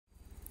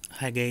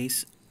Hi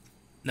guys,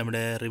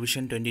 നമ്മുടെ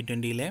revision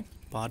 2020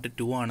 part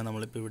 2 ആണ്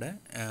നമ്മളിപ്പോൾ ഇവിടെ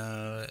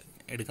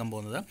എടുക്കാൻ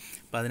പോകുന്നത്.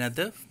 അപ്പോൾ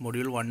അതിനകത്ത്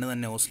മൊഡ്യൂൾ 1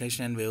 തന്നെ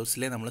ഓസിലേഷൻ ആൻഡ്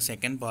വേവ്സിലെ നമ്മൾ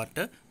സെക്കൻഡ്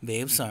പാർട്ട്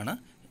വേവ്സ് ആണ്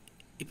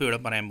ഇപ്പോൾ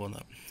ഇവിടെ പറയാൻ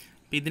പോകുന്നത്.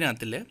 അപ്പോൾ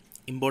ഇതിനകത്തിൽ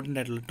ഇമ്പോർട്ടൻ്റ്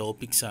ആയിട്ടുള്ള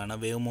ടോപ്പിക്സ്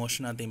ആണ്. Wave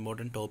മോഷനകത്ത്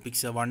important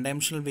topics one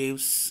dimensional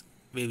wave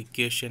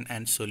equation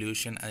and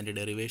solution, അതിൻ്റെ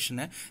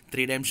ഡെറിവേഷന്,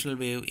 three dimensional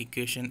wave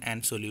equation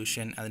and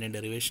solution, അതിൻ്റെ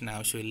ഡെറിവേഷൻ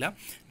ആവശ്യമില്ല,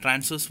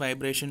 transverse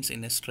vibrations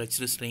in A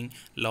stretched string,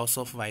 loss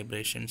of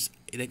vibrations,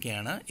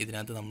 ഇതൊക്കെയാണ്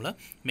ഇതിനകത്ത് നമ്മൾ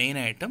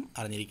മെയിനായിട്ടും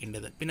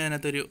അറിഞ്ഞിരിക്കേണ്ടത്. പിന്നെ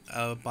അതിനകത്തൊരു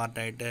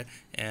പാർട്ടായിട്ട്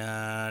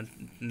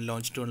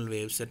longitudinal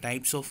waves,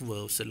 types of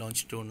waves,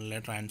 longitudinal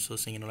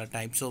transverse, ഇങ്ങനെയുള്ള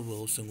ടൈപ്സ് ഓഫ്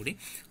വേവ്സും കൂടി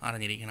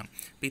അറിഞ്ഞിരിക്കണം.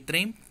 അപ്പോൾ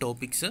ഇത്രയും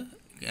ടോപ്പിക്സ്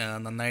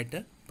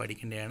നന്നായിട്ട്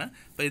പഠിക്കേണ്ടതാണ്.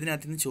 അപ്പോൾ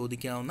ഇതിനകത്ത് നിന്ന്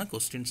ചോദിക്കാവുന്ന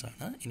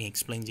ക്വസ്റ്റ്യൻസാണ് ഇനി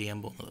എക്സ്പ്ലെയിൻ ചെയ്യാൻ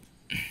പോകുന്നത്.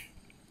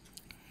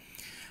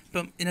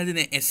 ഇപ്പം ഇതിനകത്ത്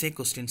നിന്ന് എസ് എ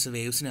ക്വസ്റ്റ്യൻസ്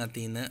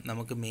വേവ്സിനകത്ത് നിന്ന്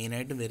നമുക്ക്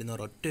മെയിനായിട്ട് വരുന്ന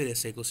ഒരൊറ്റ ഒരു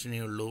എസ് എ ക്വസ്റ്റ്യനേ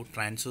ഉള്ളൂ.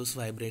 Transverse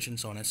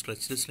vibrations on A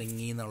stretched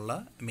string എന്നുള്ള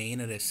മെയിൻ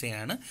ഒരു എസ് എ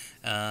ആണ്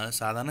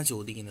സാധാരണ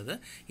ചോദിക്കുന്നത്.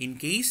 ഇൻ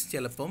കേസ്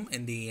ചിലപ്പം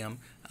എന്ത് ചെയ്യാം,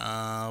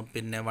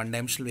 പിന്നെ വൺ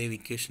ഡയമെൻഷണൽ വേവ്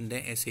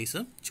ഇക്വേഷൻ്റെ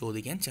എസ്സേസ്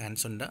ചോദിക്കാൻ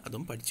ചാൻസ് ഉണ്ട്,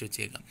 അതും പഠിച്ചു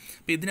വെച്ചേക്കാം.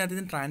 അപ്പോൾ ഇതിനകത്ത്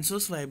നിന്ന്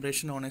transverse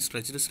vibration on A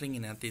stretched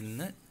സ്ട്രിങ്ങിനകത്ത്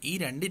നിന്ന് ഈ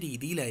രണ്ട്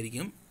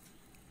രീതിയിലായിരിക്കും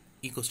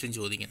ഈ ക്വസ്റ്റ്യൻ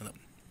ചോദിക്കുന്നത്.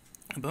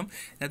 അപ്പം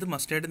ഇതിനകത്ത്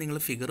മസ്റ്റായിട്ട് നിങ്ങൾ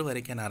ഫിഗർ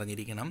വരയ്ക്കാൻ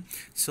അറിഞ്ഞിരിക്കണം.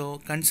 So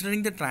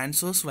considering the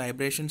transverse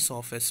vibrations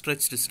of A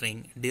stretched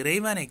string,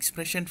 derive an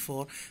expression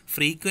for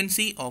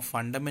frequency of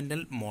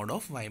fundamental mode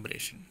of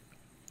vibration.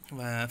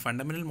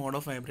 Fundamental mode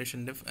of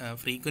വൈബ്രേഷൻ്റെ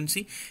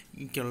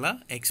ഫ്രീക്വൻസിക്കുള്ള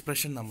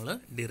expression നമ്മൾ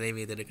ഡിറൈവ്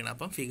ചെയ്തെടുക്കണം.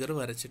 അപ്പം ഫിഗർ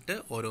വരച്ചിട്ട്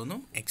ഓരോന്നും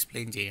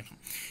എക്സ്പ്ലെയിൻ ചെയ്യണം.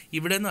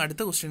 ഇവിടെ നിന്ന്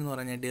അടുത്ത ക്വസ്റ്റ്യൻ എന്ന്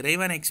പറഞ്ഞാൽ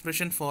derive an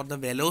expression for the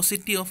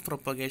velocity of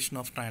propagation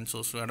of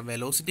transverse. അവിടെ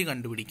വെലോസിറ്റി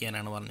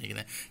കണ്ടുപിടിക്കാനാണ്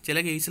പറഞ്ഞിരിക്കുന്നത്.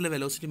 ചില കേസിൽ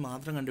വെലോസിറ്റി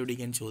മാത്രം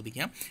കണ്ടുപിടിക്കാൻ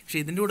ചോദിക്കാം. പക്ഷേ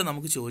ഇതിൻ്റെ കൂടെ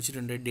നമുക്ക്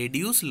ചോദിച്ചിട്ടുണ്ട്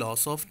deduce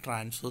loss of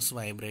transverse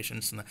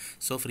vibrations എന്ന്.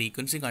 സോ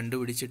ഫ്രീക്വൻസി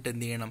കണ്ടുപിടിച്ചിട്ട്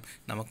എന്ത് ചെയ്യണം,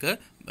 നമുക്ക്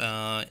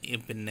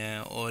പിന്നെ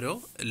ഓരോ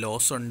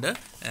ലോസ് ഉണ്ട്,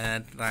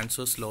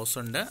 ട്രാൻസ്വേഴ്സ് ലോസ്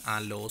ഉണ്ട്, ആ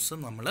ലോസ്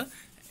നമ്മൾ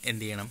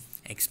എന്ത് ചെയ്യണം,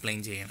 എക്സ്പ്ലെയിൻ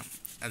ചെയ്യണം.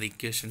 അത്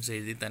ഇക്വേഷൻസ്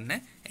എഴുതി തന്നെ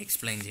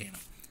എക്സ്പ്ലെയിൻ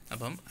ചെയ്യണം.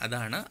 അപ്പം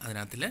അതാണ്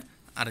അതിനകത്തിൽ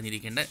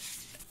അറിഞ്ഞിരിക്കേണ്ട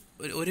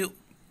ഒരു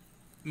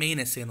മെയിൻ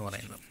എസ്സേ എന്ന്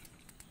പറയുന്നത്.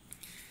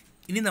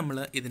 ഇനി നമ്മൾ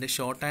ഇതിൻ്റെ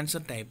ഷോർട്ട്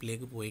ആൻസർ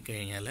ടൈപ്പിലേക്ക് പോയി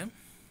കഴിഞ്ഞാൽ,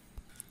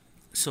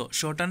 so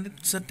short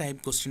answer type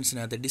questions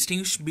now, the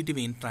distinguish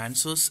between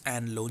transverse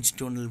and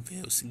longitudinal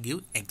waves,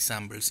 give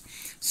examples.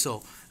 So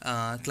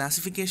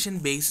classification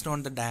based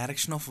on the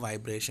direction of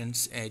vibrations,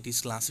 it is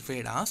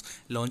classified as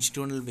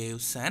longitudinal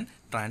waves and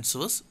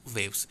transverse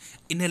waves.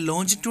 In a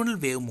longitudinal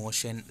wave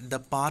motion, the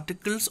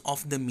particles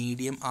of the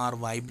medium are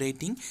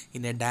vibrating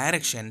in a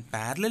direction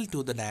parallel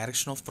to the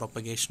direction of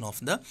propagation of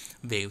the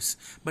waves.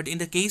 But in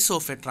the case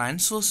of a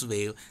transverse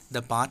wave,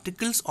 the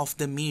particles of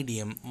the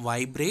medium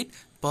vibrate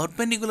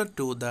perpendicular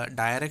to the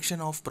direction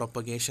of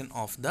propagation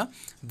of the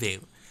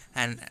wave.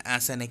 And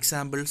as an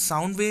example,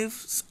 sound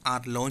waves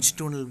are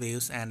longitudinal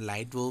waves and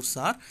light waves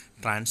are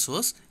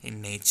transverse in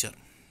nature.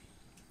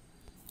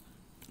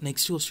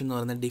 Next question എന്ന്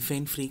പറയുന്നത്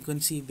define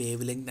frequency,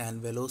 wave length and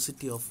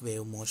velocity of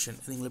wave motion.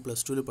 നിങ്ങൾ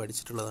plus ടുവിൽ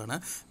പഠിച്ചിട്ടുള്ളതാണ്.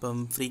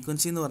 അപ്പം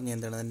frequency എന്ന് പറഞ്ഞാൽ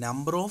എന്താണ്,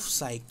 number of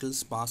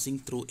cycles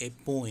passing through A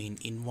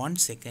point in 1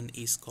 second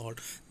is called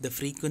the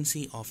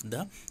frequency of the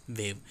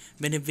wave.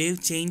 When A wave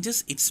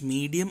changes it's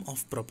medium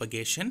of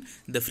propagation,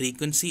 the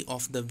frequency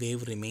of the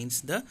wave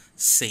remains the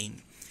same.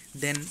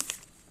 Then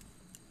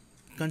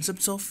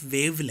concepts of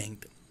wave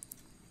length.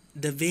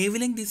 The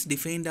wavelength is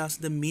defined as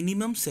the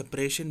minimum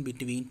separation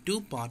between two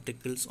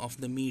particles of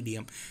the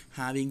medium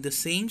having the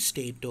same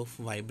state of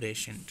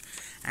vibration,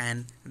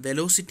 and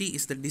velocity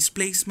is the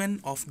displacement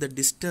of the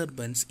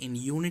disturbance in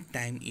unit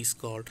time is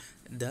called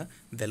the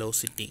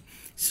velocity.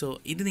 So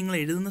ഇത് നിങ്ങൾ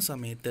എഴുതുന്ന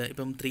സമയത്ത്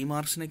ഇപ്പം 3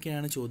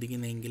 മാർക്സിനൊക്കെയാണ്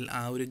ചോദിക്കുന്നതെങ്കിൽ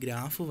ആ ഒരു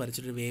graph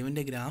വരച്ചിട്ട്,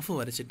 വേവിൻ്റെ graph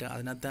വരച്ചിട്ട്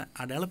അതിനകത്ത്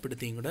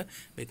അടയാളപ്പെടുത്തിയും കൂടെ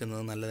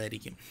വെക്കുന്നത്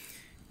നല്ലതായിരിക്കും.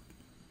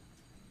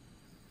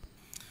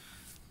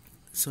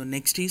 So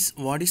next is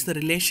what is the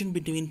relation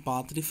between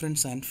path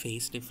difference and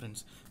phase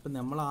difference. അപ്പം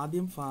നമ്മൾ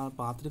ആദ്യം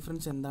പാത്ത്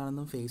ഡിഫറൻസ്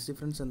എന്താണെന്നും ഫേസ്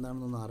ഡിഫറൻസ്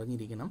എന്താണെന്നും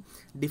അറിഞ്ഞിരിക്കണം.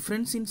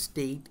 Difference in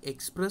state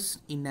expressed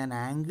in an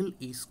angle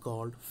is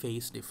called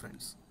phase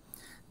difference.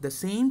 The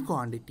same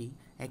quantity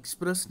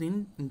expressed in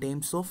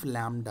terms of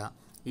lambda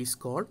is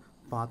called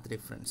path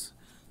difference.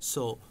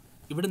 So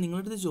ഇവിടെ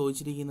നിങ്ങളുടെ അടുത്ത്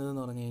ചോദിച്ചിരിക്കുന്നത്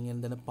എന്ന് പറഞ്ഞു കഴിഞ്ഞാൽ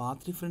എന്താണ്,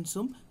 പാത്ത്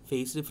ഡിഫറൻസും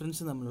ഫേസ്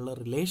ഡിഫറൻസും തമ്മിലുള്ള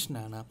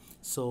റിലേഷനാണ്.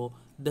 So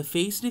the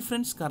phase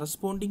difference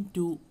corresponding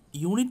two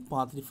unit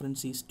path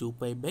difference is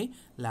 2π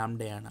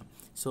ലാംഡയാണ്.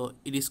 So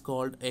it is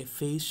called A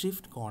phase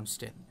shift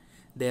constant.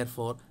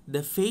 Therefore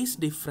the phase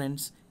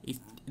difference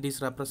it is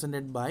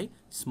represented by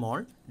small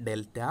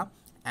delta,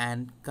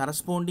 and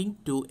corresponding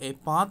to a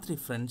path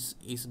difference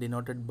is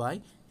denoted by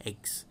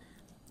x.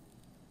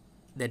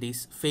 That is,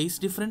 phase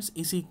difference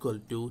is equal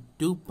to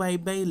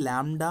 2π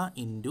lambda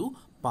into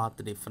path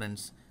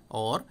difference,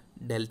 or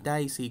delta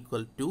is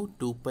equal to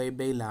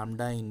 2π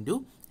lambda into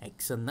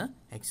x എന്ന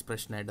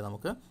എക്സ്പ്രഷനായിട്ട്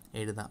നമുക്ക്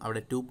എഴുതാം.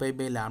 അവിടെ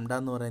 2π lambda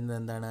എന്ന് പറയുന്നത്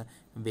എന്താണ്,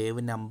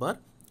 wave number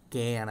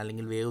k ആണ്,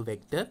 അല്ലെങ്കിൽ wave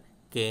vector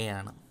k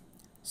ആണ്.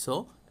 So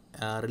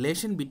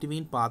relation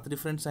between path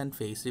difference and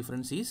phase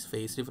difference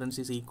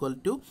is equal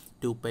to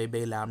 2 pi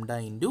by lambda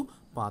into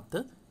path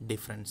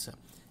difference.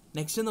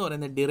 Next എന്ന്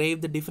പറയുന്നത് derive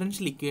the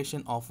differential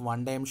equation of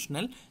one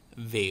dimensional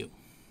wave.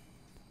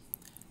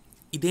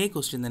 ഇതേ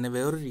question തന്നെ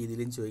വേറൊരു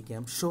രീതിയിലും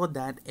ചോദിക്കാം. Show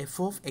that F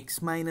of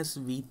X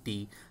minus V T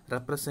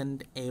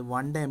represent A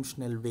one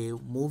dimensional wave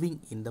moving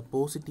in the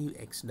positive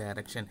X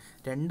direction.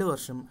 2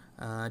 വർഷം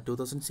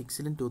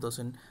 2006-ലും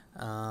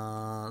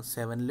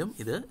 2007-ലും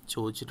ഇത്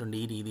ചോദിച്ചിട്ടുണ്ട്.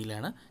 ഈ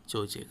രീതിയിലാണ്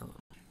ചോദിച്ചേക്കുന്നത്.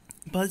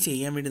 അപ്പോൾ അത്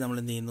ചെയ്യാൻ വേണ്ടി നമ്മൾ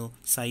എന്ത് ചെയ്യുന്നു,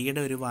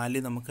 സൈയുടെ ഒരു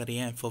വാല്യൂ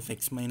നമുക്കറിയാം, F of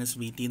X minus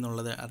V T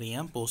എന്നുള്ളത്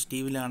അറിയാം.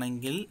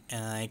 പോസിറ്റീവിലാണെങ്കിൽ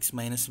എക്സ്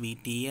മൈനസ് വി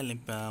ടി,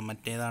 അല്ലെങ്കിൽ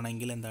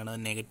മറ്റേതാണെങ്കിൽ എന്താണ്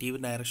negative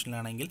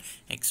ഡയറക്ഷനിലാണെങ്കിൽ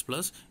X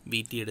plus V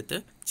T എടുത്ത്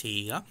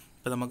ചെയ്യുക.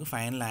 ഇപ്പോൾ നമുക്ക്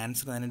ഫൈനൽ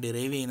ആൻസർ തന്നെ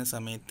ഡിറൈവ് ചെയ്യുന്ന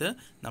സമയത്ത്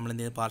നമ്മൾ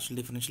എന്ത് ചെയ്യുന്നു, പാർഷ്യൽ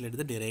ഡിഫറൻഷ്യൽ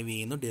എടുത്ത് ഡിറൈവ്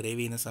ചെയ്യുന്നു. ഡിറൈവ്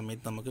ചെയ്യുന്ന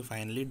സമയത്ത് നമുക്ക്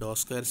finally Dr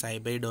square psi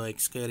by Dr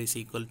X square is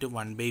equal to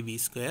 1 by V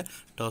square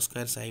Dr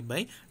square psi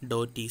by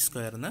Dr T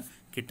square എന്ന്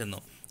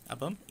കിട്ടുന്നു.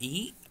 അപ്പം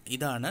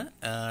ഇതാണ്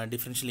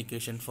differential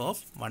equation for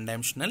one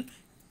dimensional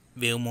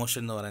wave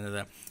motion എന്ന്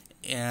പറയുന്നത്.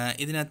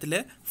 ഇതിനകത്തിൽ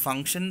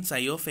function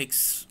psi of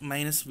X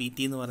minus V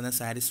T എന്ന് പറയുന്നത്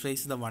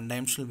satisfies the one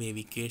dimensional wave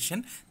equation.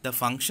 The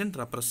function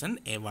represent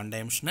A one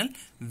dimensional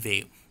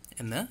wave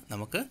എന്ന്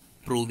നമുക്ക്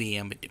പ്രൂവ്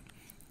ചെയ്യാൻ പറ്റും.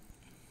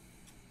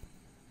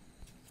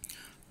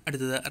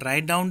 അടുത്തത്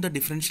write down the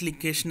differential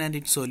equation and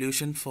it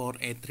solution for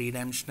A 3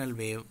 dimensional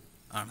wave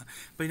ആണ്.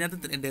 അപ്പോൾ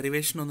ഇതിനകത്ത്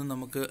ഡെറിവേഷനൊന്നും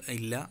നമുക്ക്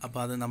ഇല്ല. അപ്പോൾ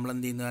അത് നമ്മൾ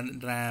എന്ത് ചെയ്യുന്നു,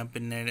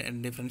 പിന്നെ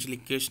ഡിഫറൻഷ്യൽ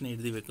ഇക്വേഷൻ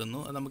എഴുതി വെക്കുന്നു.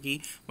 അത് നമുക്ക് ഈ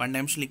വൺ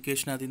ഡയമെൻഷണൽ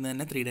ഇക്വേഷൻ അതിൽ നിന്ന്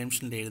തന്നെ 3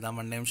 ഡയമെൻഷനിൽ എഴുതാം.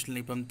 വൺ ഡയമെൻഷനിൽ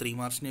ഇപ്പം 3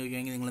 മാർക്സിന്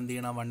ചോദിക്കുകയാണെങ്കിൽ നിങ്ങൾ എന്ത്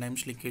ചെയ്യണം, വൺ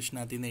ഡയമെൻഷണൽ ഇക്വേഷൻ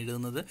അതിൽ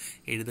നിന്ന്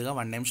എഴുതുക,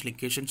 വൺ ഡയമെൻഷണൽ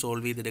ഇക്വേഷൻ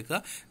സോൾവ് ചെയ്തെടുക്കുക.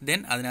 ദെൻ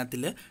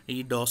അതിനകത്തിൽ ഈ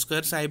ഡോ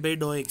square psi by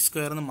Dr X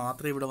square എന്ന്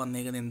മാത്രം ഇവിടെ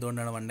വന്നേക്കുന്നത്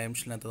എന്തുകൊണ്ടാണ്, വൺ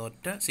ഡയമെൻഷനിനകത്ത്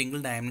ഒറ്റ സിംഗിൾ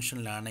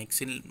ഡയമെൻഷനിലാണ്,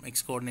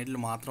 എക്സ് കോർഡിനേറ്റിൽ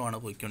മാത്രമാണ്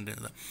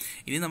പോയിക്കൊണ്ടിരുന്നത്.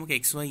 ഇനി നമുക്ക്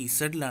എക്സ് വൈ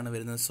ഇസഡിലാണ്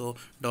വരുന്നത്. So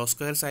Dr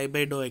square psi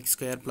by Dr X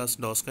square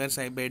plus Dr square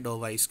psi by Dr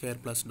y square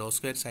plus dou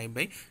square psi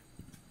by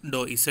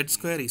dou z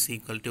square is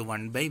equal to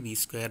 1 by v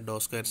square dou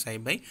square psi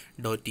by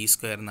dou t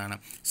square എന്നാണ്.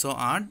 So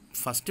ആ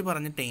first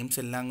പറഞ്ഞ terms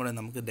എല്ലാം കൂടെ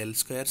നമുക്ക് del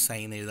square സൈ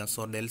എന്ന് എഴുതാം.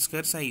 So del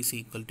square psi is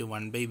equal to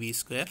 1 by v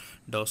square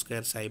dou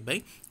square psi by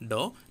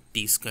dou t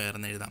square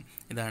എന്ന് എഴുതാം.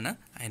 ഇതാണ്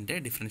അതിൻ്റെ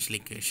ഡിഫറൻഷ്യൽ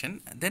ഇക്വേഷൻ.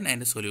 ദെൻ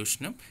അതിൻ്റെ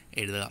സൊല്യൂഷനും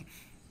എഴുതുക.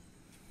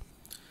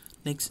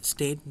 Next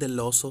state the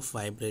loss of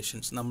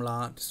vibrations. നമ്മൾ ആ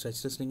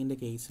സ്ട്രെച്ച്ഡ് സ്ട്രിങ്ങിൻ്റെ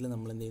കേസിൽ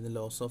നമ്മൾ എന്ത് ചെയ്യുന്നു,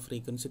 ലോസ് ഓഫ്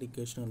ഫ്രീക്വൻസി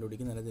ഇക്വേഷൻ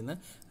കണ്ടുപിടിക്കുന്ന അതിന്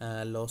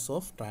loss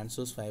of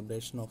transverse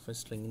vibration of A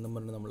string എന്ന്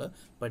പറഞ്ഞ് നമ്മൾ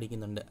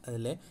പഠിക്കുന്നുണ്ട്.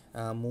 അതിലെ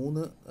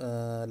 3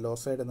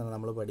 ലോസ് ആയിട്ടാണ്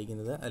നമ്മൾ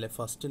പഠിക്കുന്നത്. അതിലെ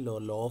first law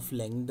of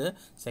length,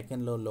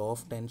 second law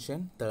of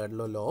tension, third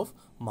law of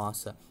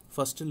mass.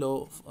 First law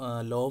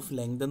of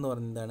length എന്ന്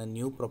പറയുന്നതാണ്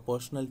new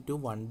proportional to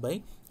 1 by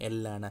L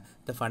ആണ്.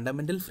 The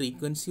fundamental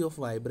frequency of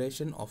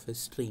vibration of A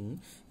string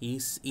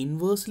is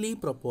inversely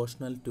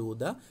proportional to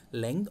the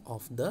length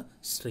of the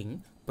string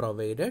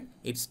provided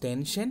its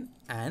tension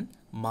and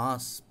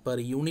mass per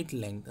unit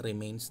length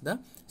remains the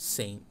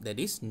same, that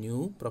is nu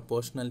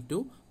proportional to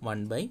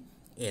 1 by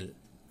L.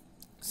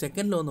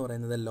 Second law എന്ന്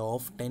പറയുന്നത് law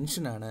of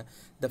tension ആണ്.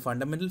 The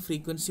fundamental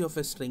frequency of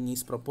a string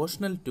is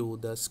proportional to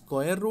the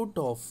square root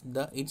of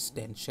its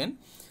tension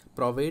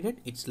provided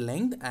its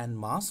length and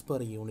mass per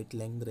unit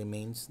length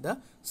remains the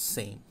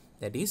same,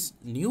 that is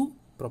nu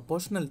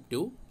proportional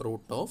to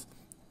root of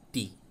t.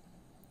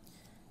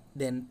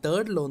 Then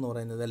third law എന്ന്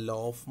പറയുന്നത്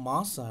law of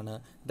mass ആണ്.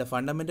 The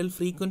fundamental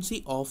frequency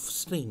of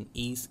string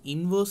is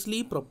inversely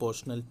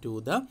proportional to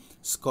the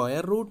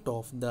square root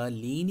of the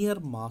linear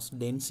mass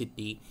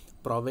density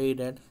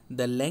provided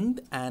the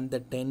length and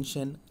the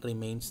tension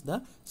remains the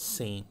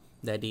same,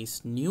 that is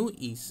nu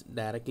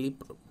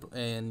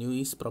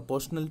is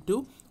proportional to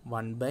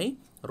 1 by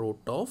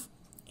root of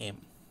m.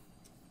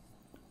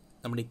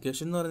 നമ്മുടെ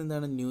equation എന്ന് പറയുന്നത്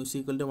എന്താണ്, new is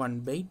equal to 1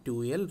 by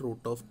 2L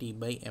root of T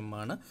by M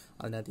ആണ്.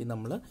 അതിനകത്ത്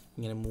നമ്മൾ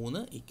ഇങ്ങനെ 3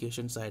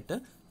 equations ആയിട്ട്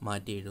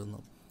മാറ്റി എഴുതുന്നു.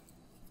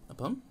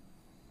 അപ്പം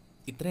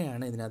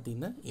ഇത്രയാണ് ഇതിനകത്ത്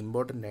നിന്ന്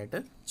ഇമ്പോർട്ടൻ്റ് ആയിട്ട്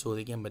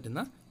ചോദിക്കാൻ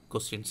പറ്റുന്ന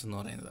ക്വസ്റ്റ്യൻസ് എന്ന്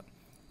പറയുന്നത്.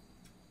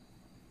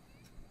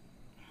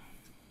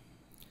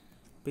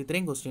 അപ്പോൾ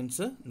ഇത്രയും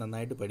ക്വസ്റ്റ്യൻസ്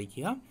നന്നായിട്ട്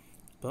പഠിക്കുക.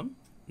 അപ്പം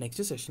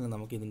നെക്സ്റ്റ് സെഷനിൽ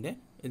നമുക്ക്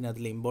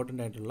ഇതിനകത്തുള്ള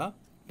ഇമ്പോർട്ടൻ്റ് ആയിട്ടുള്ള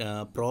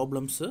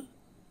പ്രോബ്ലംസ്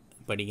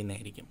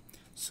പഠിക്കുന്നതായിരിക്കും.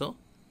 So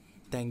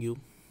thank you.